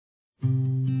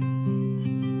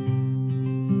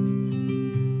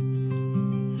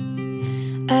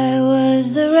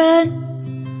read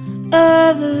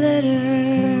of a letter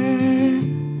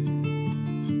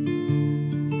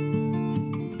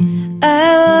I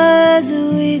was a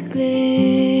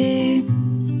weakling.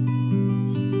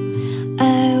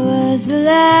 I was the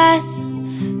last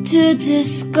to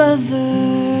discover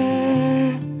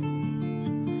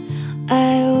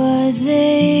I was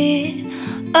the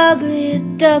ugly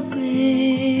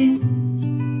duckling.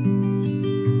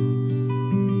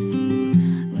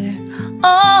 We're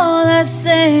all the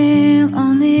same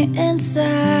on the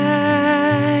inside,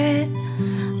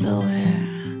 but we're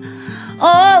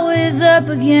always up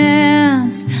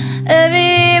against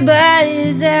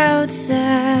everybody's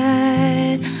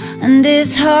outside. And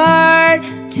it's hard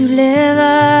to live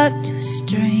up to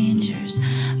strangers'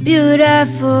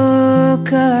 beautiful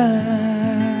cup.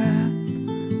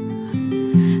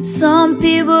 Some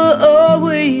people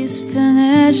always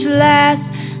finish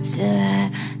last, still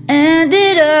I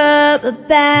ended up a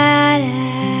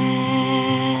badass.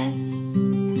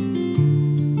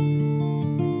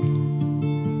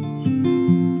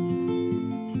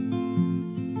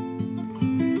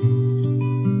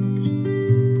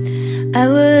 I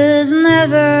was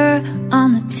never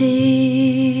on the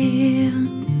team.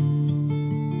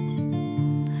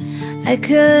 I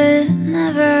could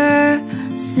never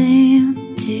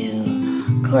seem to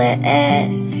click, but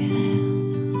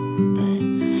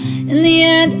in the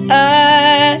end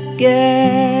I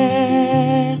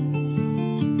guess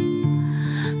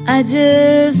I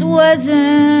just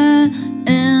wasn't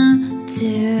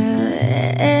into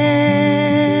it.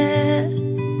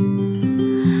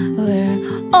 We're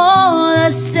all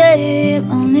the same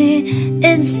on the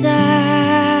inside,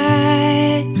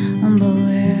 but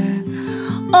we're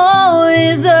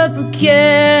always up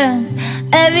against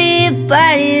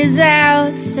everybody's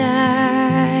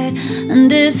outside.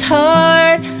 And it's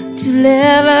hard to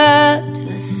live up to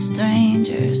a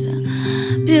stranger's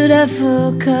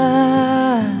beautiful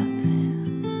cup.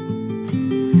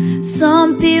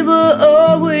 Some people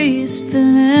always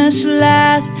finish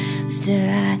last, still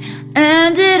I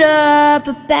ended up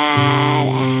a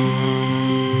badass.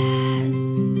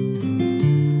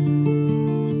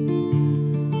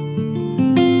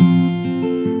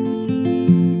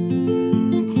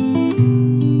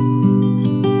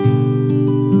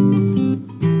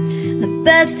 The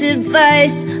best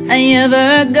advice I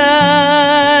ever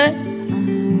got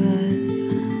was,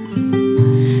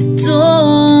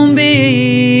 don't be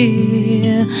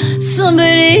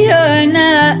somebody you're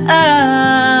not.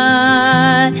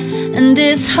 And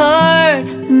it's hard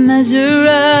to measure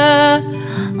up,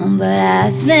 but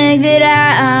I think that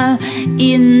I'm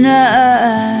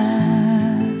enough.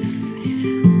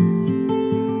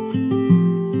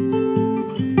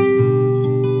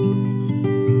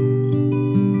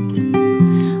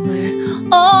 We're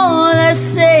all the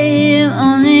same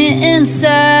on the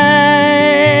inside,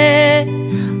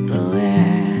 but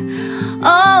we're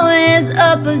always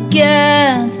up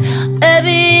against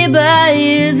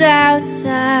everybody's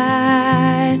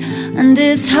outside. And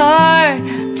it's hard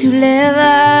to live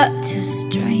up to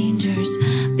strangers'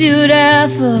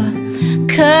 beautiful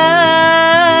cup.